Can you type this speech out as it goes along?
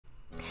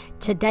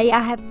Today I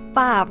have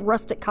 5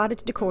 Rustic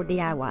Cottage decor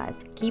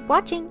DIYs. Keep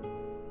watching.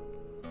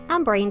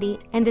 I'm Brandy,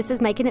 and this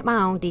is Making It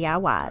My Own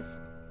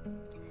DIYs.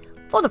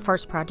 For the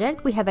first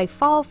project, we have a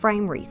fall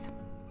frame wreath.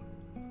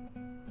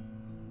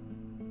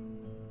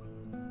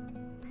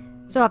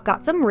 So I've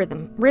got some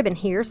ribbon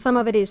here. Some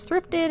of it is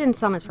thrifted and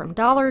some is from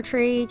Dollar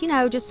Tree. You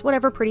know, just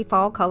whatever pretty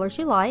fall colors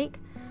you like.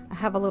 I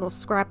have a little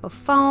scrap of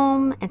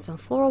foam and some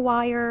floral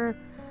wire.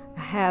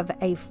 I have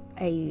a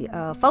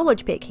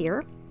foliage pick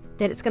here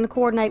that it's going to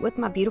coordinate with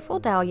my beautiful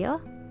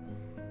dahlia.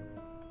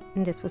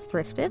 And this was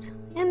thrifted.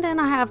 And then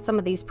I have some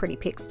of these pretty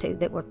picks too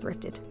that were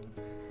thrifted.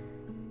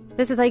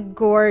 This is a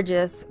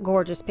gorgeous,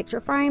 gorgeous picture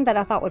frame that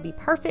I thought would be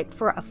perfect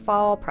for a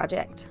fall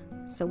project.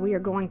 So we are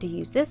going to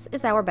use this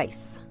as our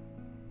base.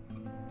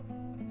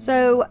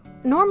 So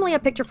normally a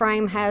picture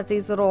frame has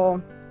these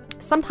little,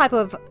 some type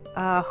of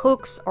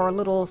hooks or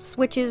little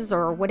switches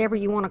or whatever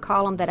you want to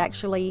call them that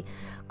actually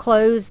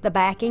close the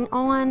backing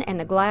on and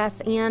the glass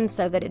in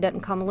so that it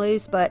doesn't come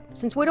loose. But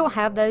since we don't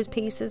have those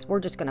pieces, we're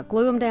just going to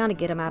glue them down to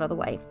get them out of the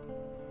way.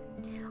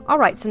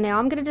 Alright, so now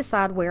I'm going to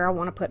decide where I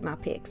want to put my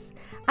picks.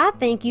 I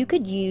think you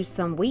could use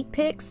some wheat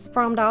picks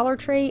from Dollar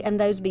Tree and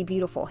those would be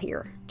beautiful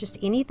here. Just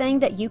anything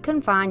that you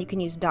can find. You can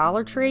use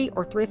Dollar Tree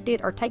or thrift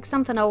it or take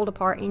something old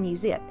apart and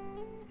use it.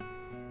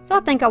 So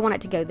I think I want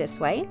it to go this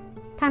way,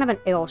 kind of an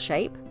L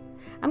shape.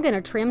 I'm going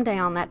to trim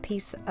down that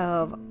piece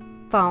of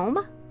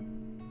foam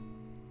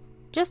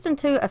just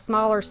into a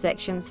smaller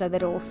section so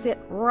that it will sit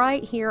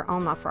right here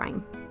on my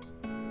frame.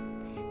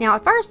 Now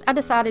at first I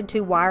decided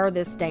to wire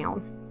this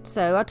down.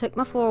 So I took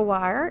my floral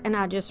wire and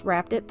I just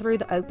wrapped it through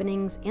the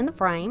openings in the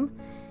frame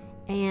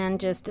and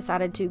just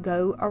decided to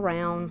go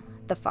around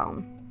the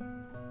foam.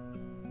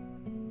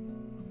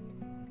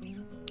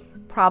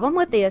 Problem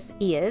with this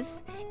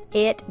is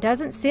it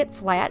doesn't sit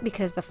flat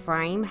because the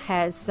frame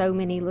has so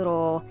many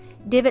little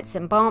divots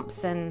and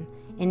bumps and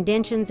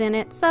indentions in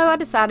it. So I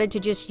decided to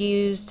just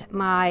use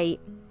my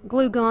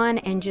glue gun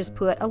and just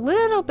put a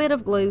little bit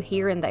of glue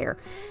here and there.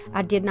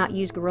 I did not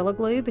use Gorilla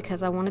Glue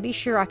because I want to be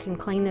sure I can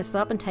clean this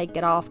up and take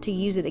it off to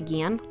use it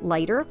again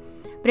later.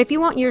 But if you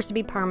want yours to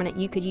be permanent,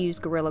 you could use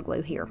Gorilla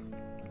Glue here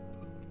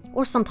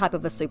or some type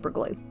of a super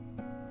glue.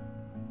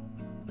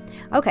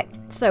 Okay,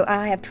 so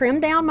I have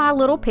trimmed down my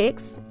little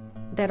picks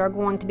that are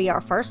going to be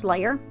our first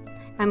layer.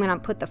 I'm going to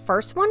put the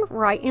first one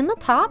right in the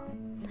top.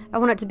 I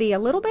want it to be a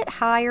little bit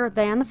higher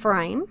than the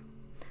frame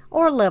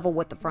or level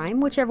with the frame,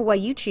 whichever way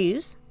you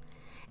choose.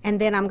 And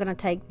then I'm going to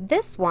take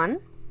this one,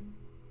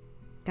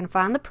 going to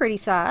find the pretty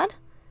side,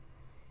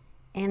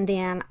 and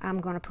then I'm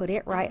going to put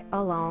it right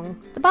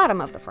along the bottom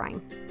of the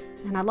frame.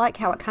 And I like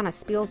how it kind of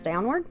spills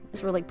downward.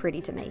 It's really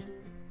pretty to me.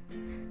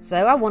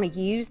 So I want to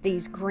use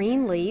these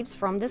green leaves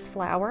from this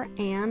flower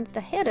and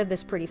the head of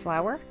this pretty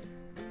flower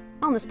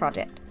on this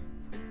project.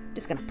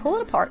 Just going to pull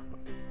it apart.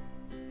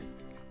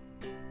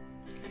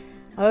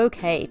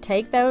 Okay,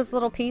 take those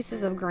little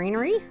pieces of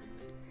greenery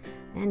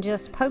and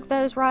just poke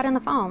those right in the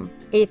foam.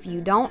 If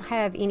you don't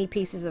have any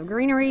pieces of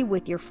greenery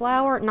with your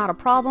flower, not a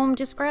problem,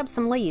 just grab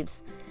some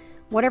leaves.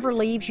 Whatever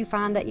leaves you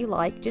find that you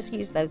like, just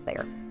use those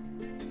there.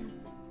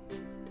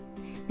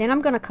 Then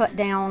I'm going to cut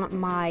down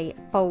my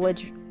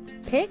foliage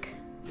pick,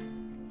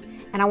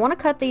 and I want to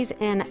cut these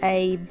in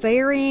a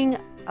varying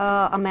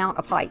amount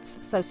of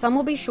heights. So some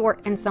will be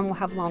short and some will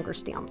have longer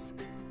stems.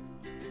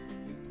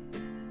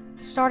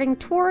 Starting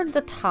toward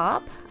the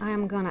top, I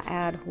am going to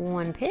add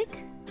one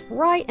pick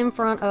right in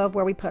front of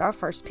where we put our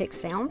first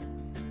picks down.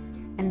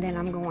 And then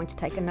I'm going to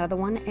take another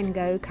one and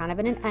go kind of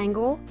in an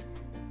angle.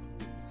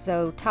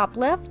 So top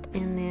left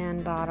and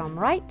then bottom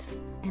right.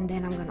 And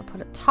then I'm going to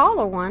put a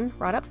taller one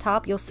right up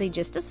top. You'll see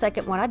just a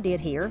second what I did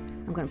here.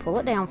 I'm going to pull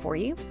it down for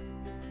you.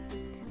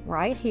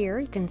 Right here,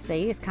 you can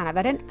see it's kind of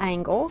at an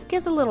angle,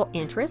 gives a little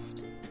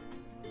interest.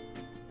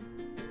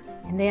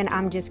 And then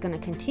I'm just going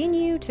to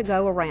continue to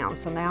go around.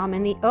 So now I'm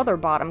in the other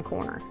bottom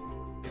corner.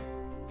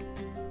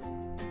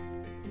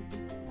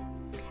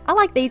 I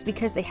like these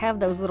because they have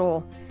those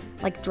little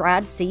like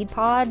dried seed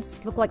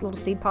pods, look like little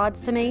seed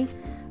pods to me.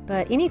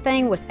 But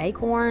anything with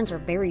acorns or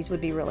berries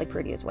would be really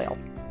pretty as well.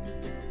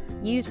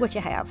 Use what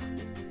you have.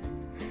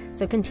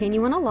 So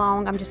continuing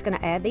along, I'm just going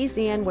to add these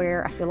in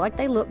where I feel like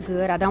they look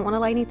good. I don't want to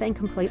lay anything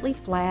completely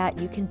flat.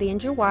 You can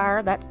bend your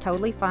wire, that's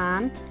totally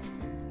fine.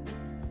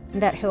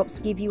 And that helps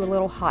give you a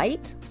little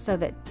height so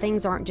that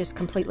things aren't just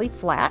completely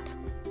flat.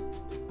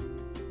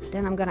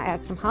 Then I'm going to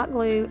add some hot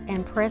glue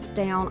and press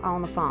down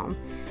on the foam.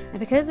 And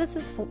because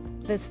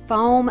this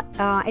foam,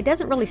 it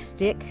doesn't really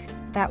stick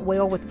that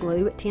well with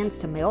glue, it tends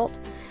to melt.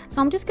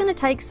 So I'm just going to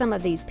take some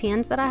of these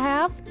pins that I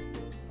have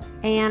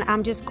and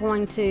I'm just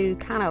going to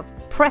kind of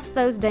press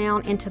those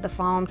down into the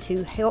foam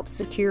to help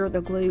secure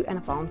the glue and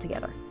the foam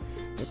together.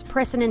 Just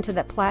pressing into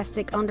that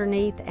plastic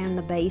underneath and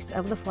the base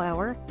of the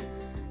flower,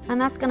 and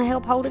that's going to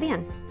help hold it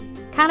in,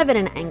 kind of at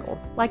an angle,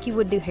 like you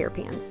would do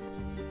hairpins.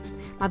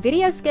 My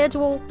video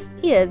schedule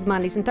is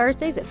Mondays and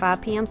Thursdays at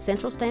 5 p.m.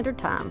 Central Standard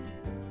Time.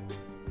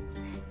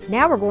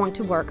 Now we're going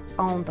to work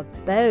on the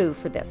bow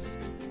for this.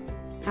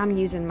 I'm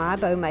using my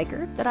bow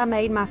maker that I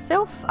made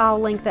myself. I'll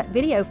link that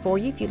video for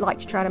you if you'd like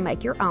to try to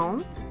make your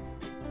own.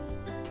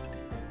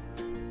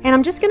 And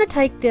I'm just going to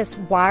take this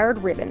wired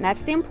ribbon.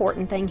 That's the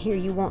important thing here.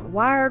 You want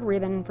wired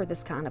ribbon for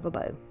this kind of a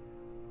bow.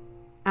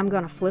 I'm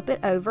going to flip it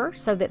over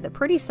so that the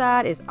pretty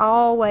side is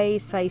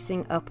always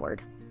facing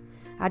upward.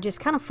 I just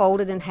kind of fold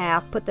it in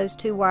half, put those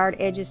two wired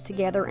edges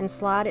together and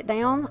slide it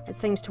down. It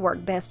seems to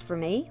work best for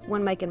me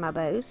when making my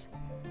bows.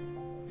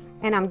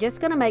 And I'm just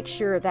going to make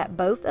sure that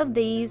both of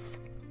these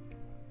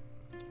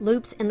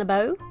loops in the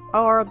bow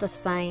are the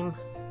same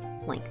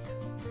length.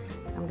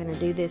 I'm going to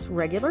do this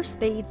regular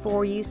speed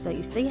for you so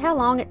you see how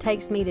long it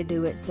takes me to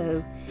do it.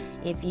 So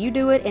if you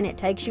do it and it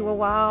takes you a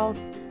while,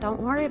 don't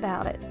worry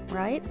about it,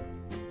 right?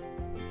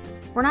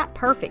 We're not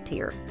perfect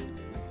here,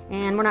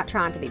 and we're not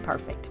trying to be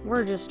perfect.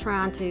 We're just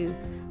trying to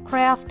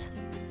craft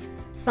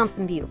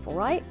something beautiful,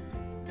 right?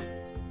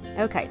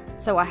 Okay,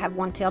 so I have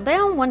one tail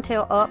down, one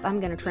tail up. I'm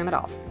going to trim it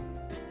off.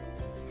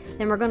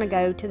 Then we're going to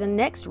go to the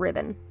next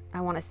ribbon. I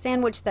want to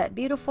sandwich that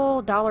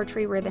beautiful Dollar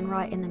Tree ribbon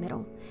right in the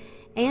middle.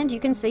 And you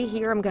can see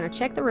here, I'm going to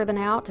check the ribbon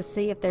out to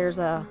see if there's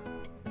a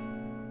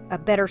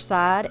better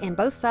side, and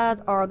both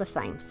sides are the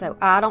same. So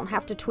I don't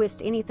have to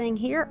twist anything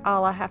here.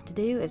 All I have to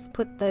do is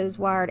put those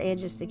wired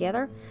edges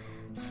together,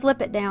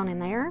 slip it down in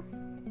there,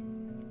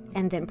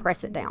 and then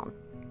press it down.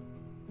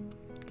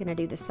 Gonna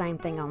do the same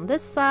thing on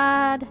this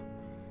side,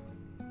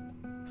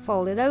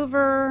 fold it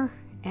over,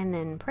 and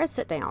then press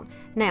it down.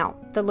 Now,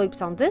 the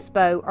loops on this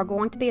bow are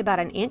going to be about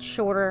 1 inch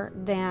shorter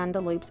than the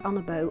loops on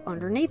the bow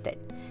underneath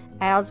it.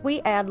 As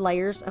we add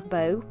layers of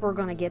bow, we're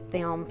going to get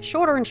them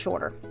shorter and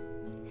shorter.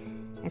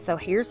 And so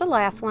here's the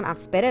last one. I've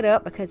sped it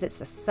up because it's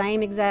the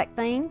same exact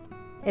thing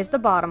as the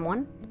bottom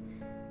one.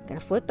 I'm going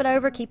to flip it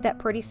over, keep that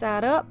pretty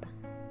side up,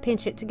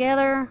 pinch it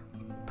together,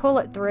 pull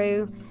it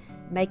through,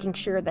 making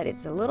sure that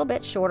it's a little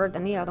bit shorter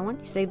than the other one.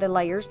 You see the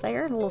layers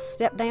there, a little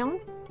step down.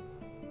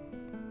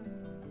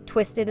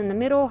 Twist it in the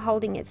middle,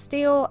 holding it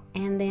still,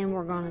 and then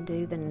we're going to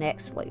do the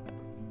next loop.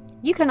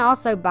 You can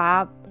also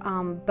buy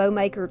bow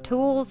maker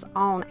tools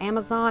on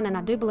Amazon, and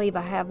I do believe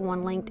I have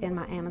one linked in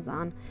my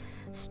Amazon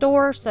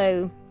store.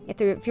 So if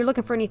you're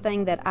looking for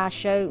anything that I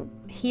show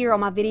here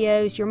on my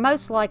videos, you're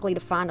most likely to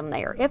find them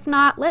there. If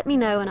not, let me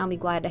know and I'll be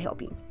glad to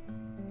help you.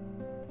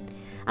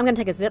 I'm going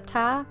to take a zip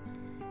tie,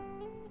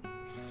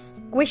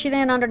 squish it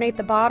in underneath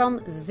the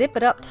bottom, zip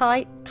it up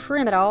tight,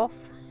 trim it off,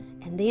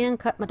 and then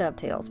cut my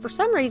dovetails. For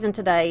some reason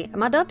today,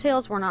 my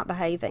dovetails were not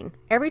behaving.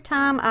 Every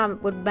time I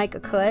would make a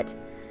cut,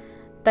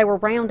 they were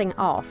rounding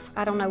off.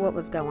 I don't know what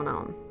was going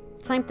on.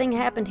 Same thing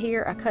happened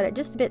here. I cut it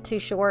just a bit too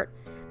short,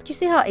 but you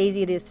see how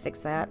easy it is to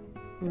fix that?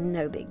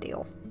 No big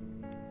deal.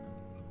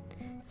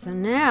 So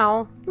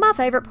now, my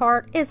favorite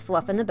part is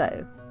fluffing the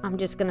bow. I'm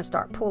just going to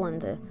start pulling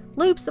the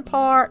loops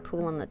apart,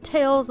 pulling the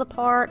tails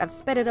apart. I've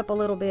sped it up a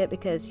little bit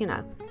because, you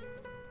know,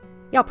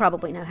 y'all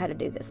probably know how to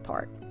do this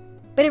part.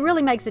 But it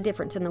really makes a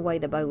difference in the way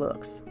the bow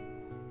looks.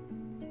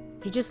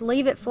 If you just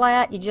leave it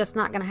flat, you're just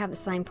not going to have the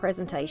same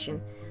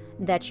presentation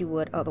that you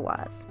would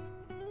otherwise.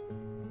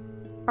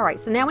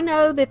 Alright, so now we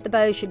know that the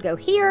bow should go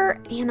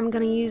here, and I'm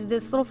going to use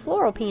this little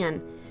floral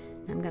pin.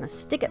 I'm going to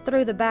stick it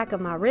through the back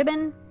of my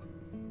ribbon,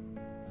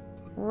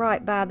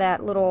 right by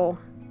that little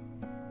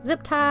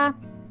zip tie,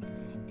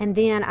 and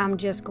then I'm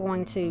just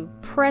going to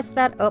press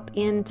that up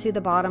into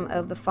the bottom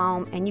of the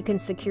foam, and you can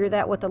secure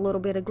that with a little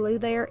bit of glue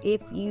there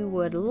if you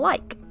would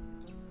like.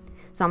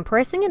 So I'm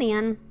pressing it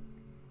in,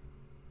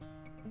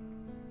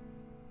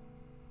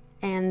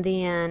 and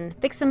then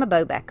fixing my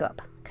bow back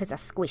up because I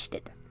squished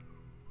it.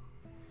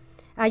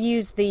 I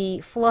used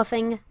the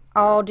fluffing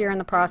all during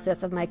the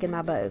process of making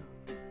my bow.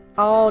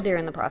 All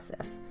during the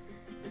process.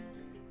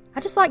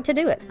 I just like to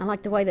do it. I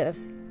like the way the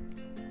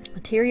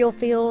material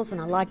feels, and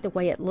I like the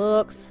way it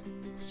looks.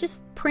 It's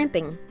just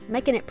primping,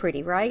 making it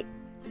pretty, right?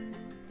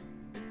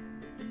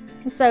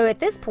 And so at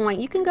this point,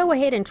 you can go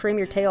ahead and trim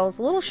your tails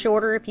a little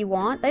shorter if you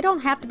want. They don't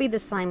have to be the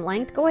same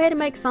length. Go ahead and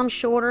make some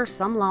shorter,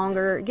 some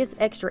longer. It gives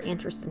extra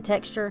interest and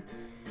texture.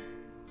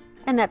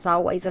 And that's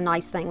always a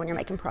nice thing when you're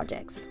making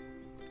projects.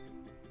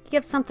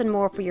 Give something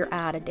more for your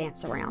eye to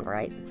dance around,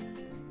 right?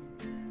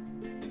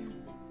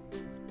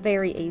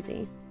 Very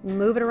easy.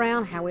 Move it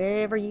around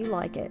however you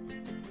like it.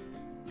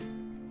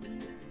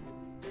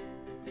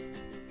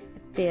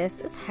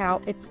 This is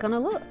how it's going to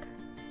look.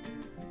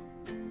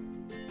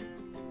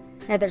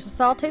 Now there's a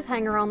sawtooth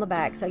hanger on the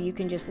back, so you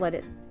can just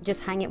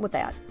hang it with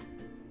that.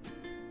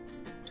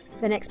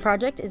 The next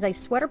project is a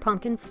sweater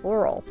pumpkin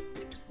floral.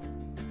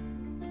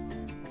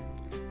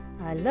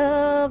 I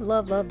love,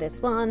 love, love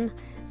this one.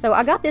 So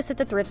I got this at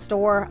the thrift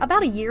store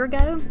about a year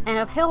ago, and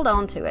I've held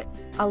on to it.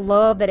 I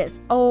love that it's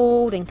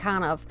old and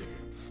kind of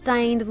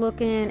stained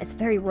looking. It's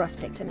very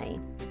rustic to me.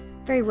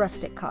 Very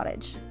Rustic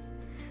Cottage.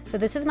 So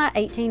this is my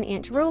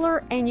 18-inch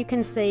ruler, and you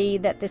can see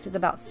that this is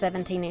about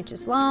 17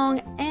 inches long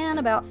and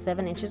about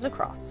 7 inches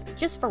across,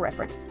 just for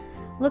reference.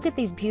 Look at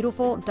these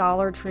beautiful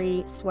Dollar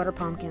Tree sweater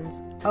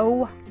pumpkins.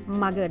 Oh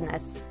my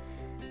goodness.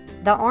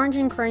 The orange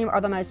and cream are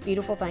the most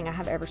beautiful thing I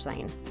have ever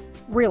seen.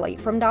 Really,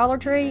 from Dollar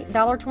Tree,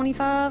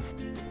 $1.25,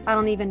 I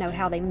don't even know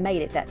how they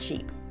made it that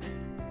cheap.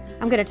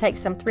 I'm going to take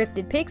some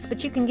thrifted picks,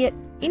 but you can get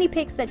any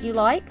picks that you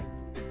like.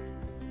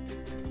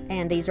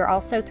 And these are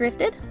also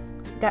thrifted.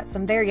 got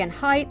some varying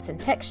heights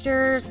and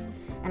textures,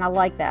 and I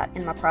like that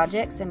in my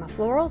projects and my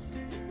florals.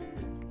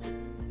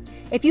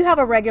 If you have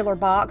a regular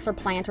box or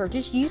planter,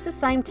 just use the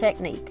same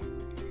technique.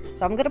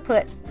 So I'm going to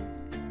put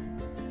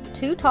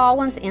 2 tall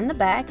ones in the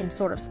back and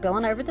sort of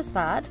spilling over the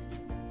side.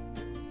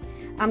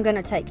 I'm going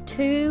to take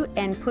 2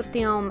 and put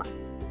them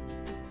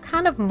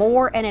kind of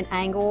more at an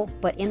angle,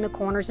 but in the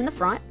corners in the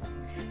front,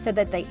 so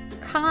that they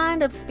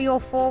kind of spill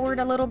forward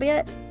a little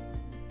bit.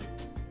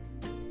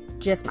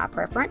 Just my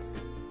preference,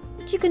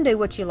 but you can do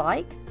what you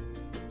like.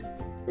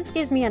 This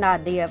gives me an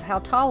idea of how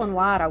tall and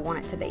wide I want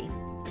it to be.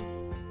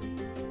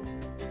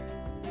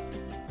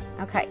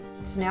 Okay,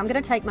 so now I'm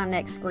going to take my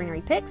next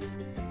greenery picks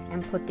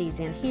and put these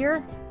in here.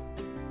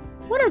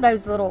 What are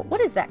those little,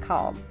 what is that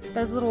called?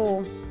 Those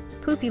little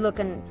poofy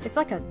looking, it's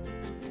like a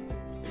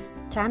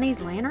Chinese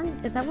lantern?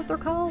 Is that what they're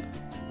called?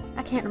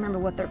 I can't remember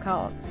what they're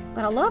called,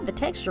 but I love the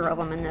texture of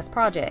them in this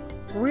project.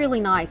 Really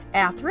nice.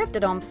 I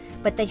thrifted them,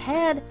 but they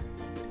had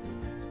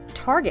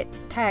Target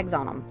tags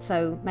on them,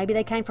 so maybe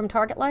they came from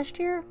Target last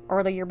year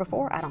or the year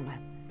before, I don't know.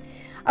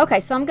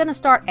 Okay, so I'm going to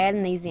start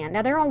adding these in.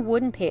 Now they're on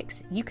wooden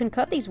picks. You can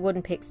cut these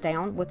wooden picks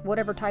down with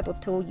whatever type of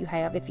tool you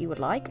have if you would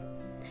like.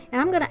 And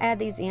I'm going to add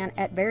these in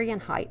at varying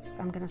heights.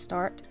 I'm going to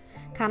start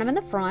kind of in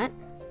the front,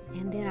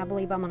 and then I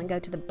believe I'm going to go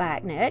to the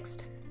back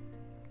next.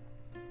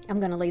 I'm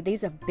going to leave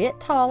these a bit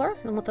taller.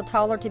 I want the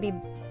taller to be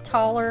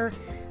taller.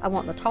 I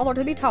want the taller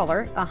to be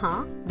taller,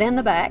 than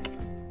the back.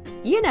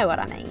 You know what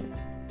I mean.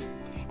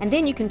 And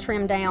then you can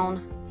trim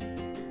down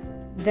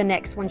the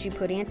next ones you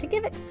put in to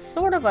give it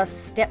sort of a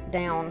step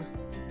down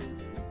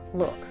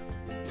look.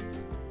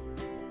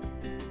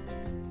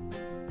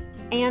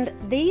 And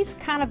these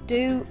kind of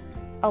do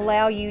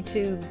allow you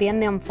to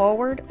bend them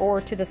forward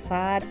or to the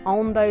side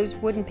on those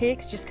wooden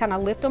picks. Just kind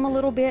of lift them a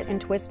little bit and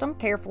twist them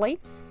carefully.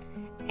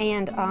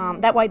 And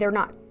that way they're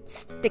not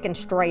sticking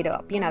straight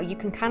up. You know, you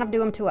can kind of do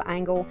them to an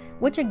angle,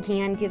 which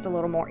again gives a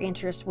little more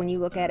interest when you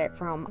look at it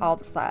from all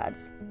the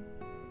sides.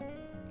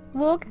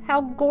 Look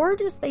how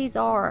gorgeous these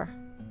are.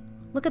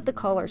 Look at the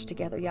colors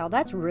together, y'all.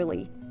 That's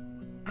really,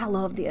 I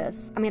love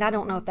this. I mean, I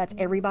don't know if that's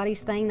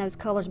everybody's thing, those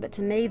colors, but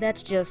to me,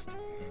 that's just,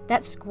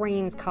 that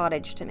screams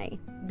cottage to me.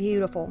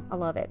 Beautiful. I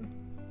love it.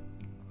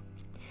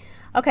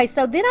 Okay,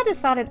 so then I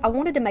decided I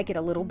wanted to make it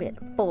a little bit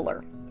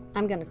fuller.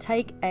 I'm going to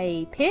take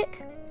a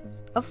pick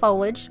of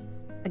foliage.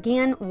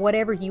 Again,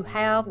 whatever you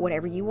have,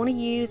 whatever you want to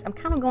use. I'm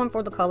kind of going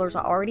for the colors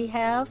I already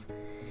have.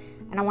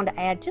 And I want to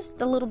add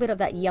just a little bit of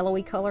that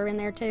yellowy color in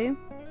there too.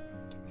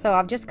 So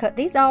I've just cut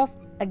these off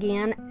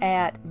again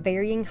at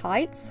varying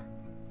heights.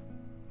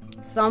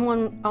 Some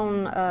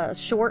on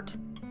short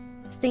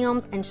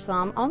stems and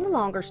some on the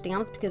longer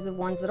stems, because the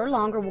ones that are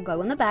longer will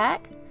go in the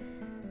back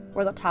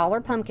where the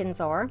taller pumpkins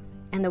are,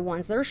 and the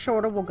ones that are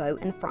shorter will go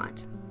in the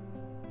front.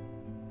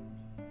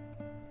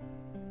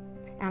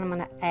 And I'm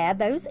going to add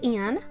those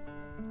in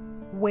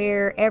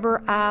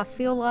wherever I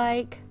feel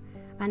like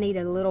I need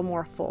a little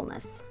more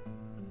fullness.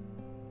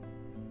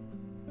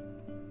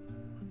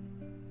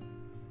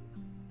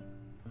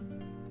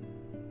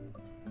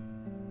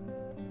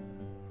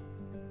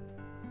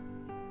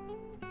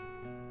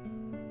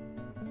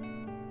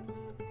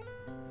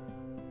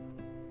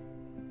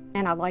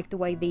 And I like the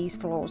way these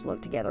florals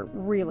look together.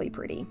 Really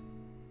pretty.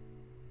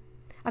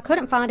 I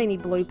couldn't find any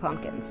blue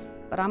pumpkins,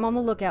 but I'm on the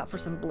lookout for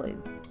some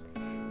blue.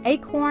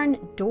 Acorn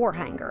door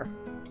hanger.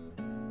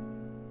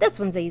 This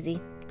one's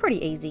easy.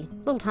 Pretty easy. A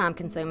little time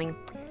consuming.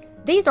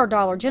 These are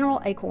Dollar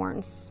General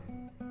acorns.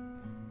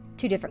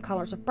 2 different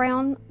colors of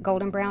brown,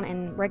 golden brown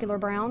and regular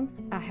brown.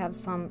 I have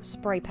some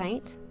spray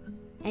paint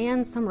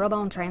and some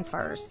rub-on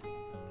transfers.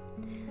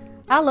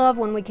 I love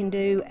when we can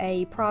do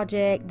a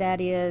project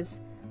that is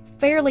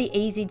fairly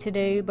easy to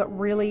do, but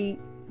really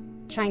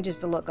changes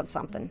the look of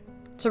something.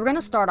 So we're going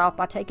to start off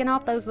by taking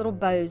off those little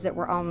bows that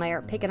were on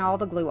there, picking all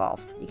the glue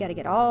off. You got to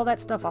get all that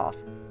stuff off.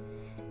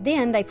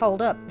 Then they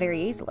fold up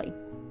very easily.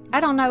 I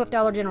don't know if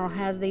Dollar General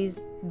has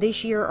these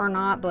this year or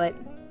not, but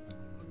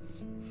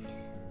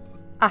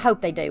I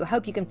hope they do. I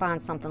hope you can find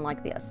something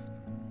like this.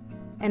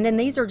 And then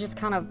these are just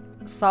kind of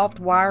soft,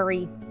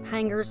 wiry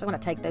hangers. I'm going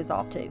to take those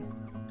off too.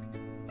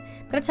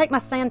 I'm going to take my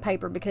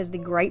sandpaper because the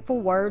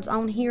grateful words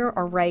on here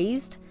are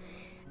raised,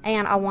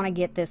 and I want to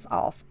get this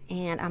off.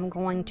 And I'm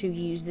going to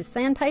use the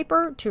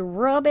sandpaper to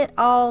rub it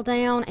all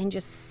down and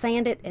just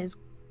sand it as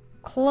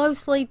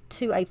closely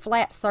to a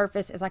flat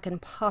surface as I can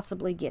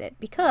possibly get it,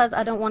 because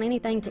I don't want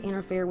anything to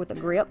interfere with the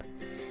grip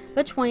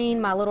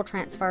between my little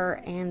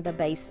transfer and the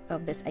base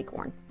of this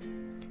acorn.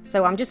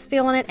 So I'm just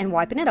filling it and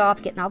wiping it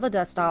off, getting all the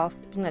dust off.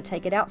 I'm going to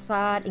take it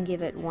outside and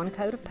give it 1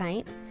 coat of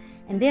paint.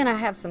 And then I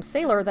have some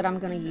sealer that I'm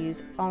going to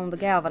use on the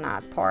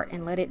galvanized part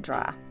and let it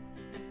dry.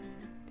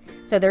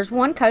 So there's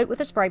 1 coat with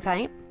the spray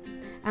paint.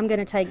 I'm going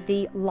to take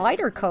the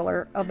lighter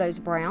color of those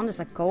brown, it's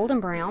a golden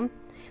brown,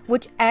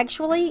 which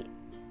actually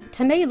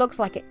to me looks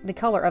like the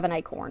color of an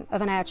acorn,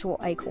 of an actual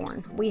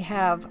acorn. We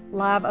have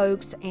live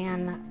oaks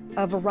and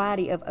a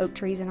variety of oak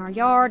trees in our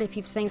yard. If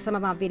you've seen some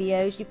of my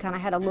videos, you've kind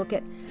of had a look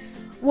at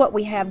what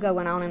we have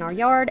going on in our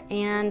yard,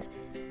 and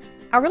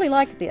I really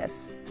like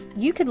this.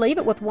 You could leave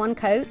it with one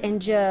coat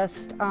and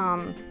just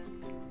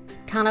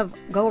kind of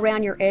go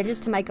around your edges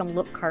to make them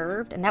look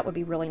curved, and that would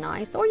be really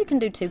nice. Or you can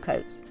do 2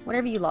 coats,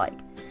 whatever you like.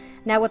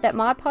 Now with that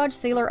Mod Podge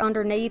sealer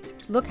underneath,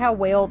 look how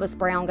well this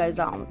brown goes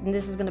on. And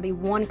this is going to be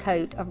 1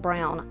 coat of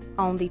brown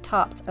on the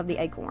tops of the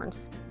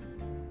acorns.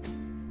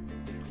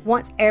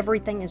 Once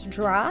everything is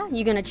dry,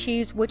 you're going to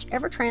choose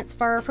whichever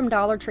transfer from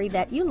Dollar Tree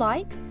that you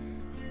like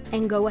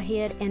and go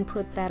ahead and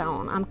put that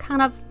on.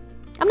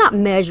 I'm not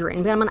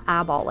measuring, but I'm going to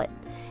eyeball it.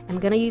 I'm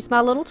going to use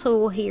my little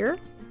tool here.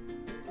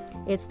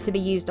 It's to be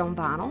used on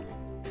vinyl,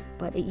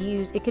 but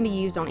it can be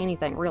used on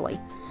anything really.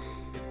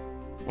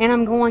 And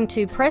I'm going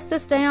to press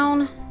this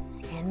down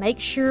and make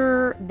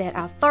sure that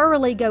I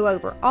thoroughly go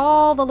over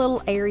all the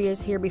little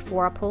areas here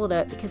before I pull it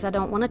up, because I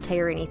don't want to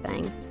tear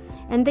anything.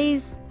 And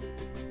these,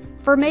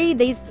 for me,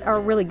 these are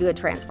really good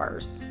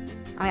transfers.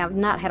 I have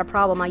not had a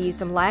problem. I used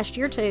them last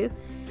year too,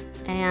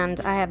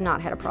 and I have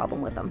not had a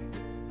problem with them.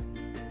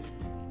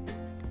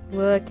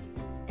 Look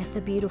at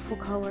the beautiful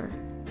color.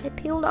 It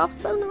peeled off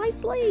so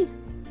nicely.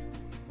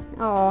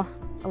 Oh,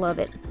 I love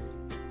it.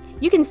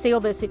 You can seal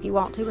this if you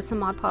want to with some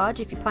Mod Podge.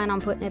 If you plan on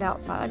putting it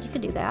outside, you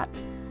could do that.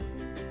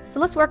 So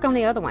let's work on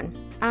the other one.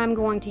 I'm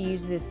going to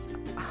use this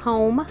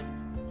Home.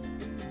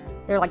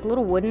 They're like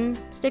little wooden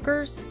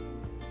stickers.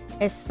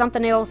 It's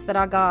something else that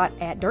I got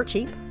at Dirt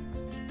Cheap,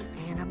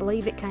 and I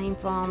believe it came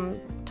from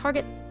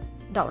Target,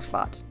 Dollar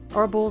Spot,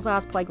 or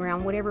Bullseye's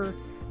Playground, whatever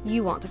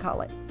you want to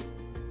call it.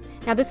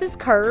 Now this is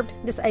curved,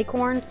 this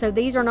acorn, so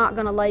these are not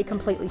going to lay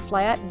completely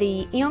flat.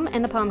 The M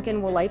and the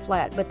pumpkin will lay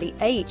flat, but the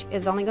H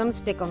is only going to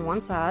stick on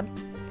one side.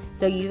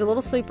 So use a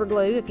little super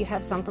glue if you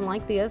have something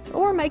like this,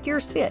 or make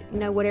yours fit, you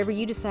know, whatever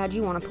you decide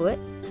you want to put.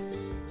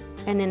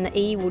 And then the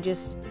E will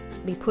just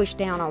be pushed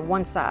down on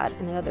one side,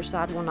 and the other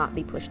side will not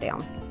be pushed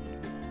down.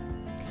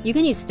 You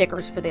can use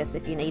stickers for this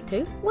if you need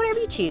to, whatever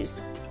you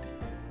choose.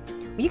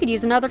 You could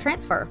use another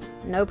transfer,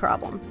 no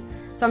problem.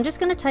 So I'm just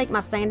going to take my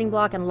sanding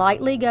block and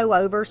lightly go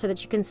over so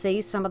that you can see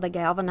some of the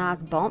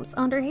galvanized bumps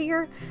under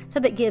here, so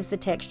that gives the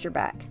texture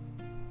back.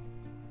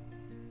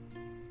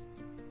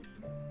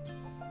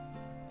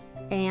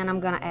 And I'm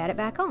going to add it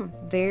back on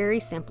very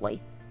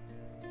simply.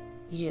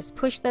 You just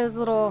push those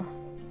little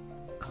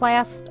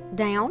clasps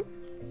down.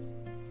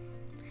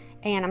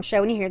 And I'm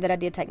showing you here that I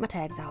did take my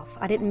tags off.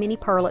 I didn't mini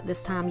pearl it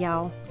this time,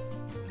 y'all.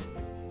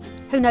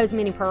 Who knows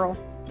mini pearl?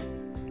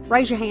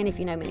 Raise your hand if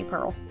you know mini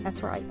pearl.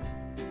 That's right.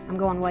 I'm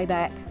going way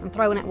back. I'm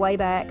throwing it way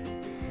back.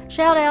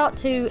 Shout out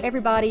to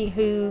everybody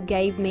who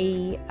gave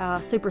me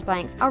super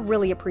thanks. I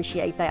really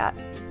appreciate that.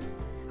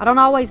 I don't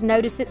always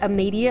notice it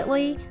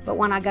immediately, but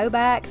when I go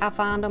back, I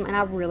find them, and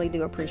I really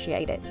do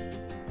appreciate it.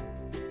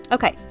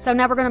 Okay, so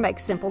now we're going to make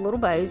simple little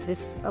bows.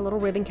 This little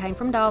ribbon came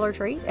from Dollar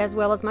Tree, as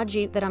well as my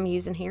jute that I'm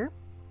using here.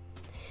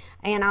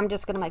 And I'm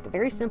just going to make a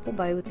very simple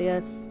bow with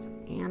this,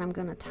 and I'm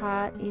going to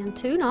tie it in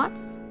 2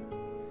 knots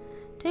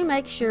to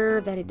make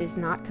sure that it does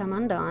not come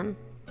undone.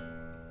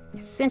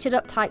 Cinch it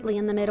up tightly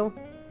in the middle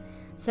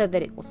so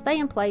that it will stay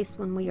in place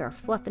when we are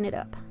fluffing it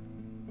up.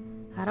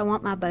 I don't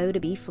want my bow to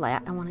be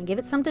flat. I want to give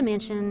it some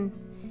dimension,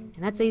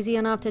 and that's easy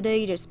enough to do.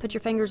 You just put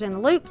your fingers in the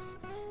loops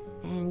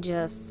and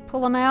just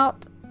pull them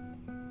out,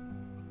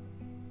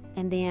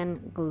 and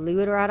then glue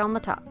it right on the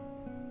top.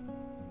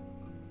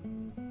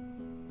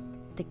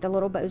 I think the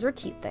little bows are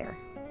cute there.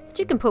 But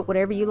you can put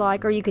whatever you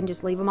like, or you can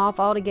just leave them off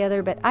all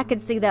together, but I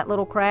could see that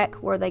little crack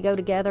where they go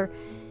together.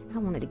 I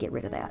wanted to get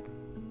rid of that.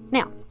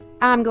 Now,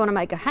 I'm going to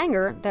make a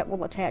hanger that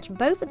will attach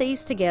both of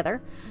these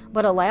together,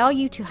 but allow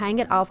you to hang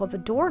it off of a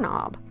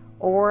doorknob,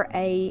 or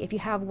if you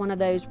have one of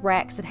those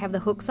racks that have the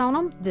hooks on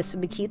them, this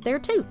would be cute there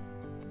too.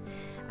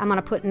 I'm going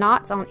to put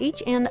knots on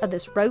each end of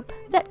this rope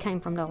that came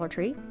from Dollar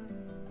Tree.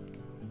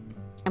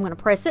 I'm going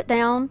to press it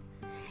down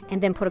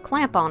and then put a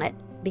clamp on it,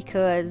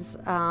 because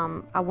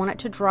I want it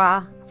to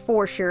dry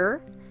for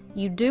sure.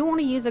 You do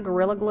want to use a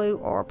Gorilla Glue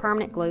or a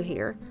permanent glue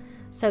here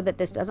so that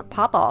this doesn't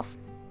pop off.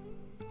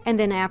 And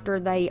then after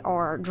they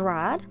are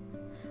dried,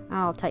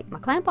 I'll take my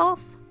clamp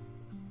off,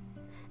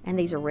 and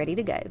these are ready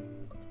to go.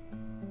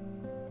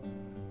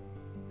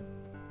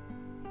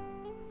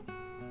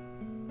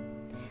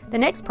 The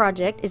next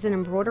project is an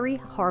embroidery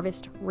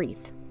harvest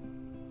wreath,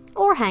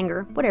 or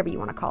hanger, whatever you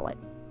want to call it.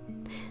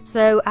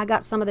 So I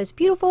got some of this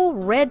beautiful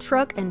red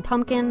truck and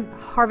pumpkin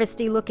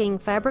harvesty looking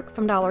fabric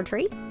from Dollar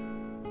Tree.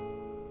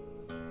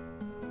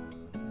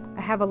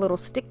 I have a little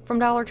stick from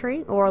Dollar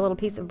Tree, or a little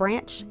piece of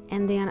branch,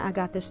 and then I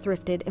got this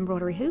thrifted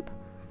embroidery hoop.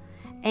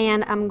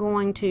 And I'm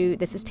going to,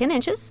 this is 10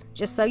 inches,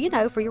 just so you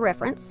know for your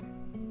reference.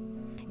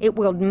 It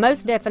will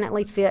most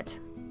definitely fit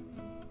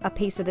a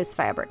piece of this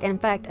fabric. In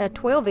fact, a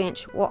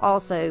 12-inch will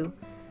also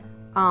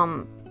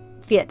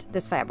fit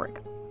this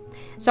fabric.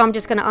 So I'm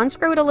just going to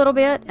unscrew it a little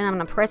bit, and I'm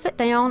going to press it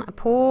down. I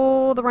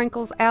pull the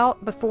wrinkles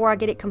out before I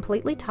get it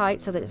completely tight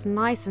so that it's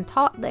nice and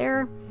taut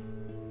there.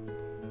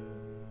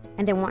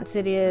 And then once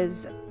it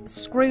is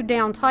screwed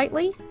down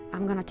tightly,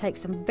 I'm going to take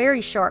some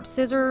very sharp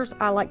scissors.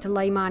 I like to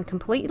lay mine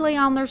completely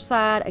on their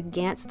side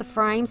against the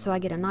frame so I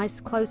get a nice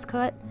close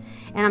cut.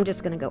 And I'm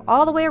just going to go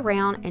all the way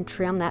around and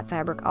trim that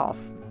fabric off.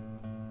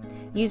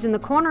 Using the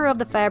corner of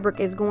the fabric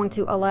is going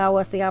to allow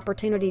us the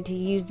opportunity to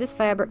use this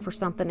fabric for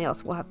something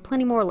else. We'll have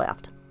plenty more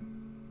left.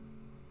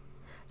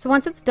 So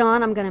once it's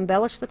done, I'm going to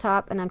embellish the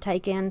top, and I'm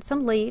taking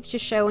some leaves,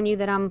 just showing you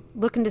that I'm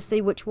looking to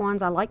see which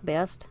ones I like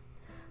best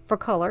for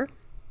color.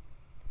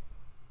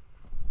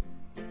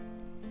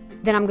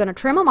 Then I'm going to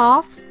trim them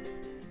off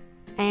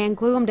and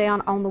glue them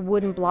down on the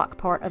wooden block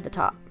part of the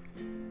top.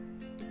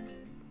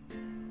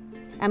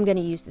 I'm going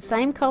to use the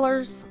same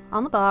colors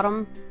on the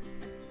bottom.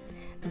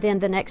 Then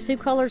the next two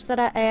colors that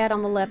I add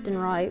on the left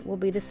and right will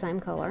be the same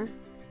color.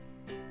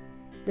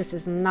 This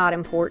is not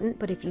important,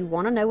 but if you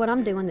want to know what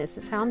I'm doing, this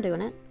is how I'm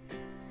doing it.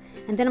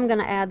 And then I'm going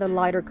to add the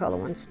lighter color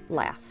ones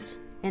last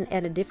and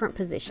at a different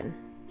position.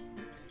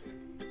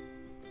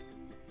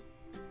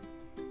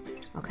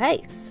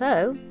 Okay,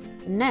 so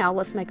now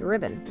let's make a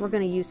ribbon. We're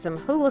going to use some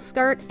hula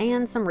skirt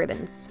and some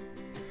ribbons.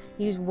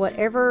 Use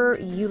whatever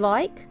you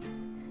like.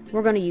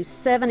 We're going to use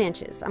 7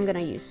 inches. I'm going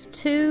to use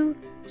 2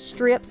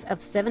 strips of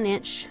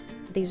 7-inch.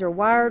 These are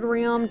wired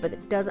rimmed, but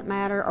it doesn't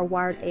matter, or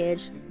wired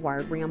edge,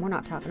 wired rim. We're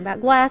not talking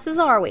about glasses,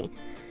 are we?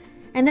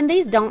 And then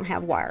these don't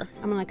have wire.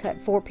 I'm going to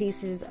cut 4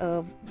 pieces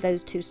of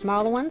those 2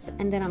 smaller ones,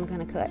 and then I'm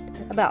going to cut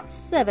about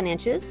 7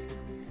 inches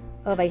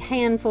of a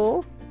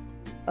handful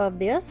of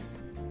this.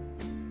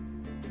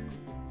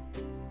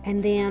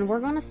 And then we're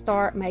going to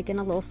start making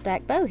a little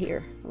stacked bow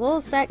here, a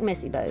little stacked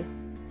messy bow.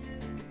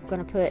 I'm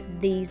going to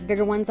put these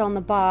bigger ones on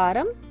the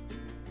bottom,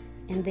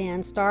 and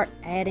then start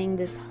adding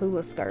this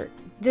hula skirt.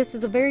 This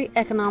is a very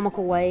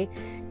economical way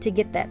to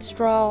get that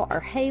straw or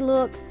hay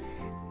look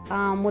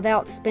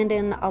without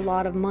spending a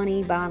lot of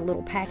money buying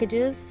little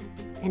packages,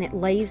 and it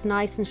lays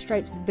nice and straight.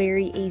 It's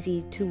very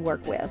easy to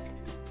work with.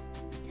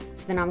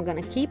 So then I'm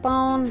going to keep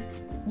on.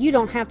 You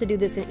don't have to do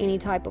this in any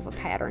type of a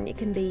pattern. It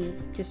can be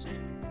just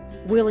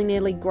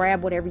willy-nilly,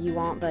 grab whatever you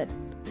want, but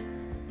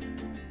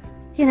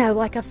you know,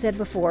 like I've said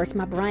before, it's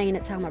my brain,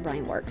 it's how my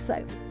brain works.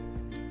 So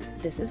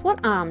this is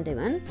what I'm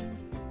doing,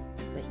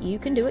 but you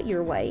can do it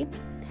your way.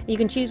 You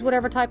can choose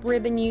whatever type of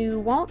ribbon you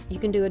want. You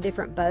can do a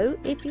different bow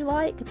if you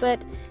like,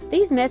 but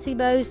these messy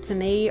bows to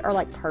me are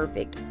like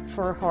perfect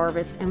for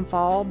harvest and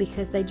fall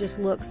because they just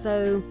look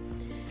so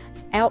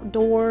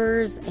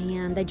outdoors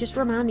and they just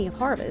remind me of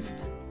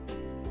harvest.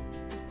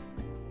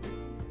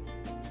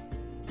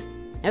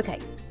 Okay,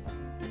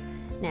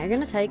 now you're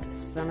going to take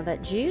some of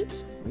that jute.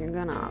 You're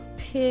going to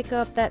pick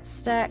up that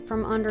stack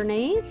from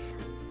underneath.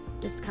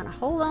 Just kind of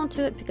hold on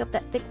to it, pick up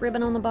that thick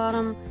ribbon on the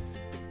bottom,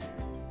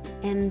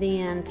 and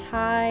then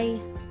tie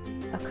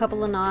a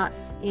couple of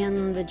knots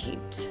in the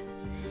jute.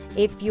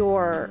 If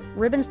your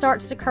ribbon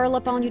starts to curl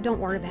up on you, don't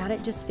worry about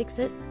it, just fix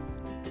it.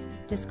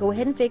 Just go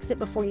ahead and fix it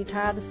before you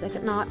tie the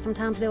second knot.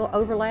 Sometimes they'll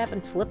overlap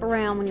and flip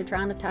around when you're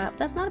trying to tie up.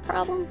 That's not a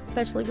problem,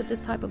 especially with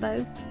this type of bow.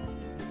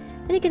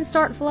 Then you can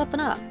start fluffing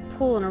up,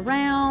 pulling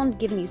around,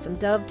 giving you some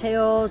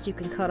dovetails. You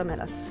can cut them at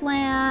a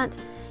slant.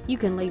 You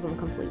can leave them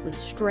completely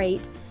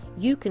straight.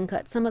 You can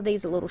cut some of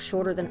these a little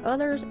shorter than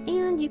others,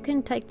 and you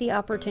can take the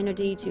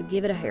opportunity to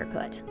give it a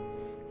haircut.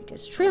 You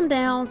just trim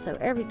down so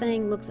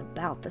everything looks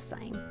about the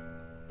same.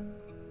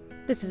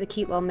 This is a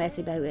cute little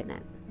messy bow, isn't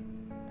it?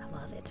 I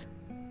love it.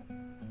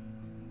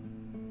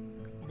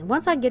 And then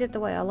once I get it the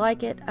way I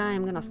like it, I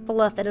am going to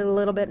fluff it a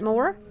little bit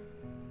more,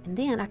 and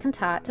then I can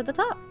tie it to the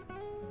top.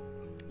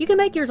 You can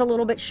make yours a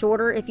little bit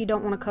shorter if you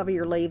don't want to cover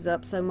your leaves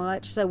up so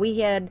much. So we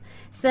had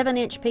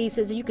 7-inch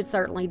pieces. You could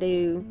certainly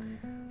do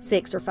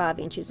 6 or 5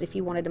 inches if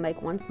you wanted to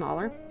make one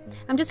smaller.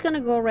 I'm just going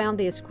to go around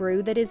this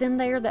screw that is in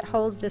there that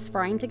holds this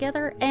frame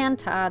together and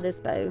tie this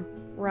bow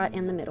right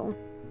in the middle.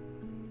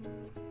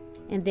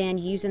 And then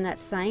using that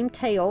same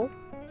tail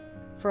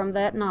from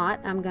that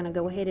knot, I'm going to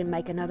go ahead and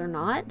make another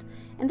knot,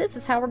 and this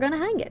is how we're going to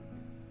hang it.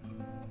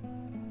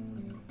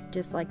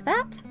 Just like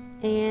that,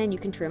 and you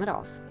can trim it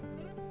off.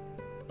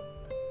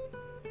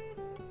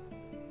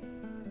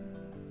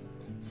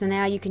 So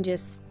now you can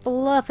just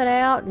fluff it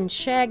out and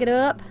shag it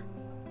up.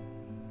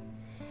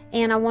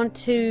 And I want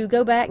to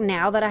go back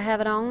now that I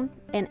have it on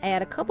and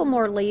add a couple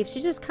more leaves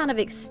to just kind of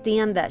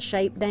extend that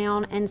shape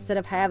down instead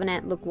of having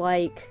it look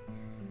like,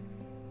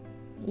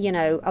 you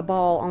know, a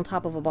ball on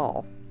top of a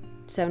ball.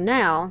 So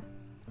now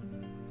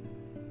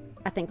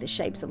I think the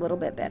shape's a little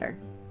bit better.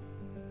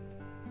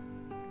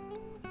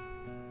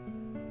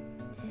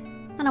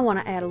 And I want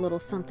to add a little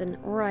something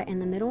right in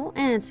the middle.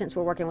 And since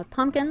we're working with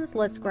pumpkins,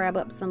 let's grab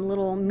up some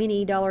little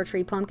mini Dollar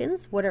Tree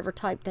pumpkins, whatever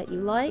type that you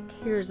like.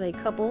 Here's a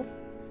couple.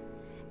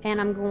 And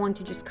I'm going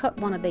to just cut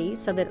one of these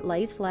so that it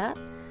lays flat.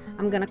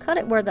 I'm going to cut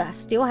it where I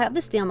still have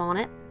the stem on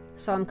it.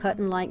 So I'm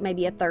cutting like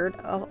maybe a third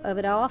of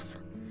it off.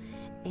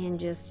 And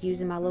just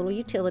using my little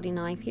utility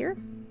knife here.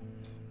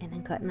 And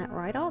then cutting that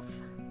right off.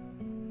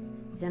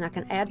 Then I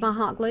can add my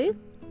hot glue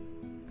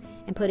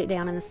and put it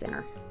down in the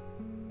center.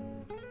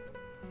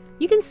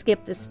 You can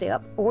skip this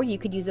step, or you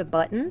could use a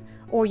button,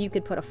 or you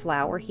could put a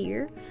flower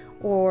here,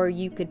 or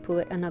you could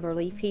put another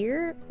leaf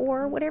here,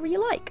 or whatever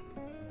you like.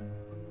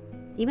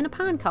 Even a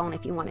pine cone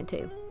if you wanted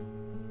to.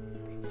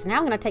 So now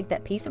I'm going to take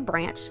that piece of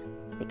branch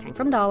that came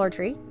from Dollar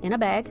Tree in a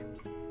bag,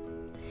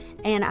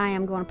 And I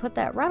am going to put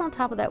that right on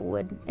top of that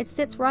wood. It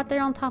sits right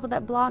there on top of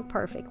that block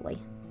perfectly.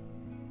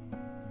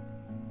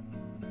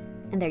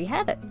 And there you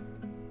have it.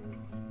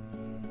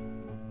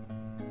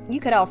 You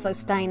could also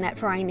stain that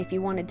frame if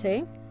you wanted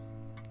to.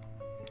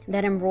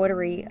 That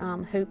embroidery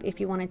hoop if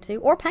you wanted to,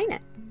 or paint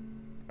it.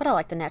 But I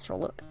like the natural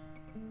look.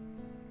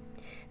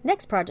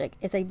 Next project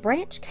is a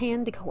branch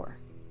can decor.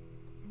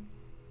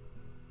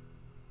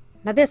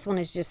 Now this one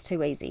is just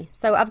too easy.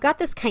 So I've got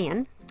this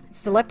can.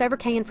 It's a leftover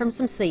can from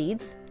some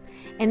seeds.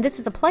 And this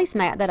is a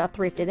placemat that I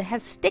thrifted. It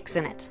has sticks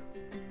in it.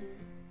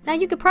 Now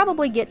you could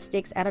probably get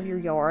sticks out of your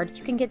yard.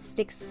 You can get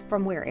sticks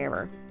from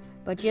wherever.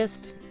 But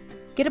just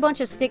get a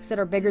bunch of sticks that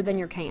are bigger than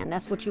your can.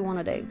 That's what you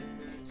want to do.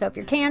 So if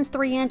your can's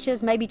 3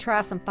 inches, maybe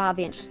try some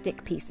 5-inch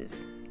stick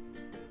pieces.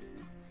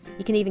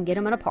 You can even get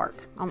them in a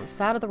park on the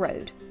side of the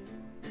road.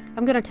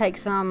 I'm going to take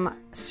some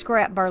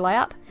scrap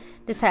burlap.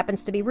 This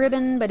happens to be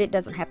ribbon, but it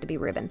doesn't have to be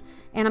ribbon.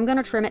 And I'm going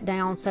to trim it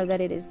down so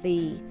that it is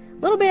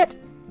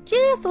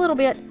just a little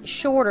bit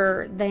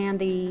shorter than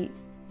the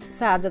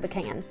sides of the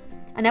can.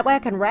 And that way I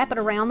can wrap it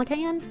around the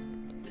can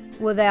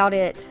without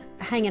it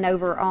hanging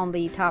over on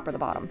the top or the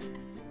bottom.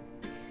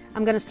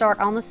 I'm going to start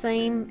on the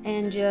seam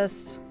and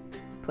just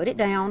put it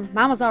down.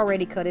 Mine was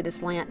already cut at a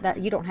slant. That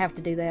you don't have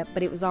to do that,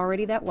 but it was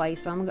already that way,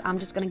 so I'm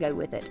just going to go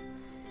with it.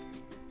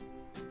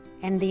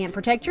 And then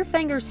protect your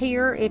fingers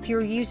here if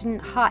you're using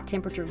hot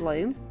temperature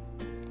glue.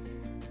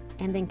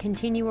 And then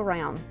continue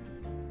around.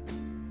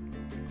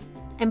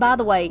 And by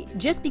the way,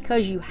 just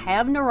because you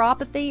have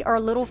neuropathy or a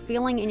little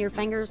feeling in your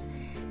fingers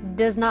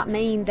does not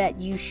mean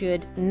that you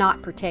should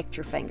not protect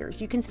your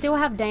fingers. You can still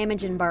have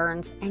damage and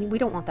burns, and we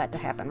don't want that to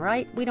happen,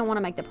 right? We don't want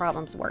to make the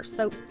problems worse.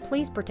 So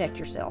please protect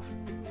yourself.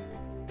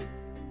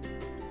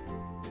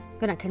 I'm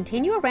going to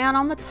continue around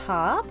on the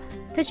top,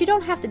 because you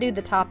don't have to do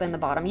the top and the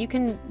bottom. You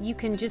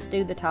can just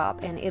do the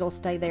top and it'll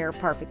stay there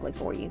perfectly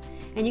for you.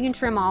 And you can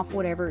trim off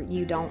whatever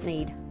you don't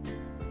need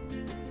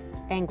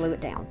and glue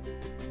it down.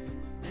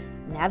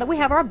 Now that we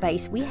have our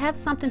base, we have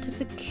something to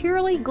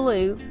securely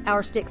glue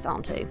our sticks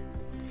onto.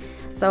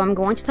 So I'm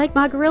going to take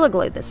my Gorilla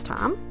Glue this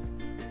time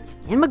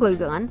and my glue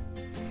gun,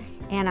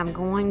 and I'm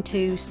going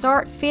to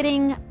start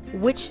fitting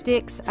which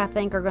sticks I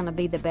think are going to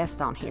be the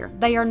best on here.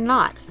 They are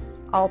not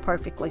all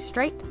perfectly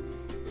straight,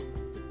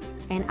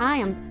 and I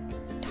am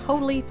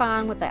totally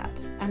fine with that.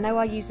 I know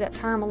I use that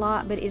term a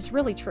lot, but it's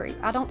really true.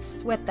 I don't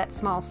sweat that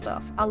small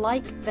stuff. I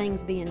like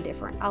things being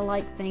different. I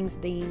like things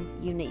being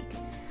unique.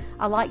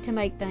 I like to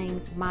make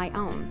things my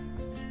own.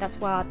 That's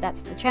why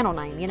that's the channel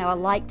name. You know, I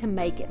like to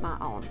make it my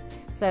own.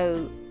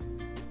 So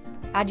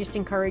I just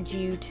encourage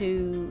you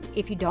to,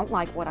 if you don't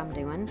like what I'm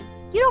doing,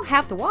 you don't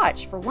have to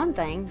watch for one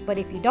thing, but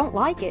if you don't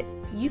like it,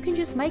 you can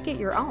just make it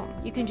your own.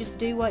 You can just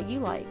do what you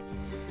like.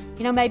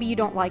 You know, maybe you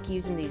don't like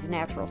using these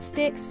natural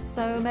sticks,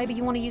 so maybe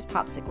you want to use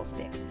popsicle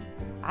sticks.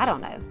 I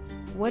don't know.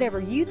 Whatever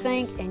you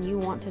think and you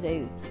want to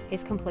do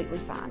is completely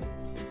fine.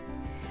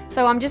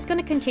 So I'm just going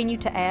to continue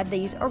to add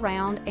these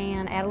around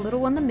and add a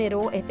little in the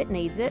middle if it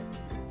needs it.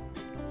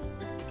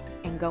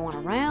 And going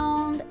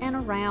around and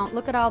around.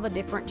 Look at all the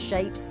different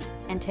shapes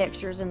and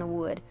textures in the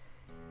wood.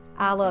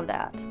 I love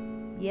that.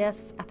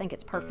 Yes, I think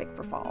it's perfect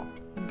for fall.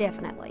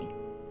 Definitely.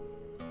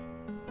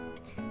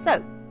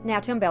 So, now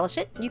to embellish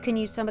it, you can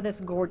use some of this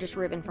gorgeous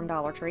ribbon from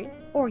Dollar Tree,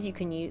 or you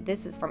can use,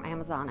 this is from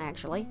Amazon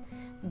actually,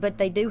 but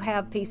they do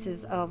have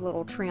pieces of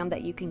little trim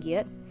that you can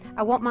get.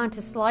 I want mine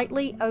to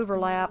slightly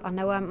overlap, I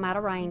know I'm out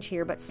of range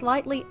here, but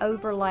slightly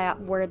overlap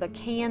where the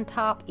can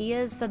top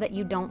is so that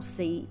you don't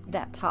see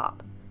that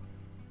top.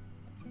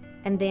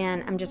 And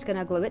then I'm just going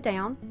to glue it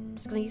down. I'm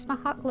just going to use my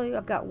hot glue.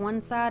 I've got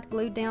one side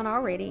glued down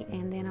already,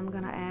 and then I'm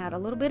going to add a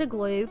little bit of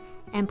glue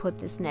and put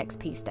this next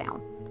piece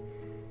down.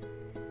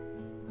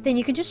 Then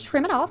you can just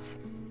trim it off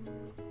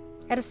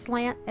at a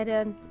slant, at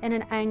an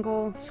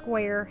angle,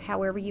 square,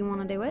 however you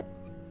want to do it.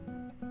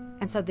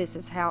 And so this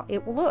is how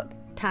it will look.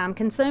 Time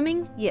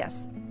consuming,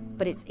 yes,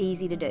 but it's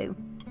easy to do.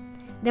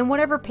 Then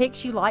whatever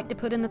picks you like to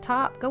put in the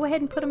top, go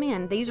ahead and put them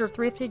in. These are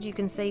thrifted, you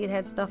can see it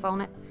has stuff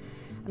on it.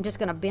 I'm just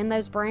going to bend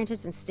those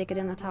branches and stick it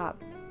in the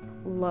top.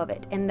 Love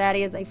it. And that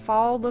is a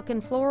fall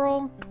looking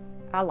floral.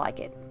 I like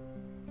it.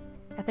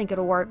 I think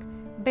it'll work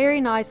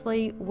very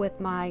nicely with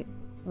my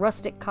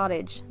Rustic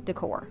Cottage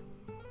decor,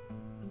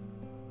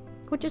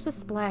 which is a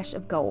splash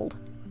of gold.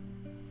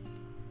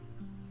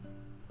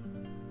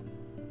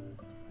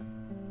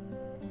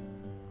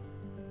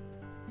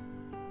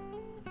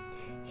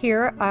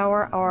 Here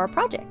are our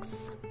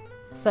projects.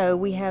 So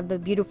we have the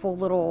beautiful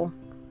little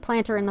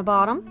planter in the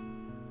bottom.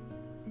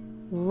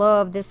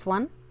 Love this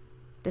one.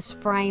 This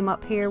frame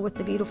up here with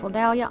the beautiful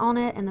dahlia on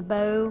it and the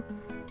bow.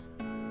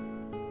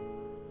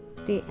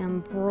 The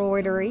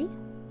embroidery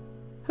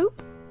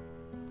hoop.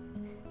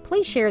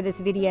 Please share this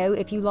video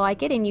if you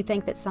like it and you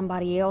think that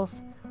somebody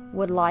else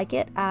would like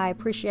it. I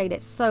appreciate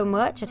it so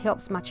much. It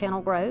helps my channel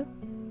grow.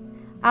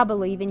 I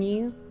believe in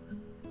you.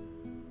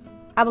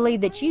 I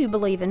believe that you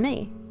believe in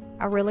me.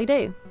 I really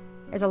do.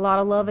 There's a lot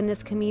of love in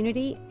this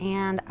community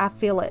and I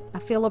feel it. I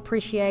feel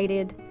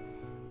appreciated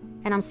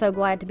and I'm so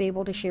glad to be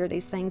able to share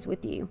these things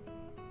with you.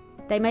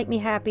 They make me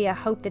happy. I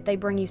hope that they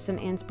bring you some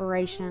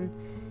inspiration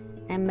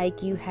and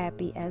make you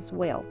happy as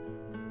well.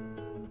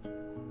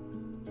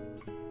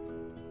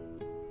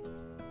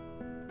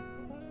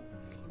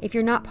 If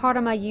you're not part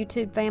of my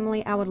YouTube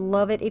family, I would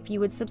love it if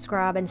you would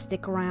subscribe and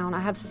stick around. I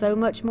have so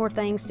much more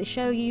things to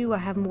show you. I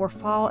have more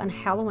fall, and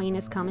Halloween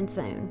is coming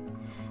soon.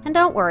 And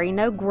don't worry,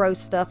 no gross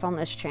stuff on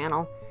this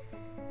channel.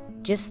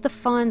 Just the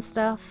fun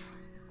stuff.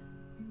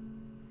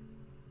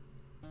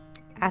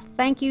 I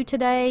thank you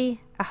today.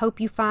 I hope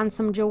you find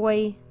some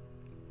joy.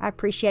 I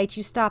appreciate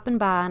you stopping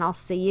by, and I'll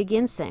see you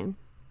again soon.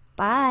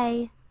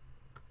 Bye.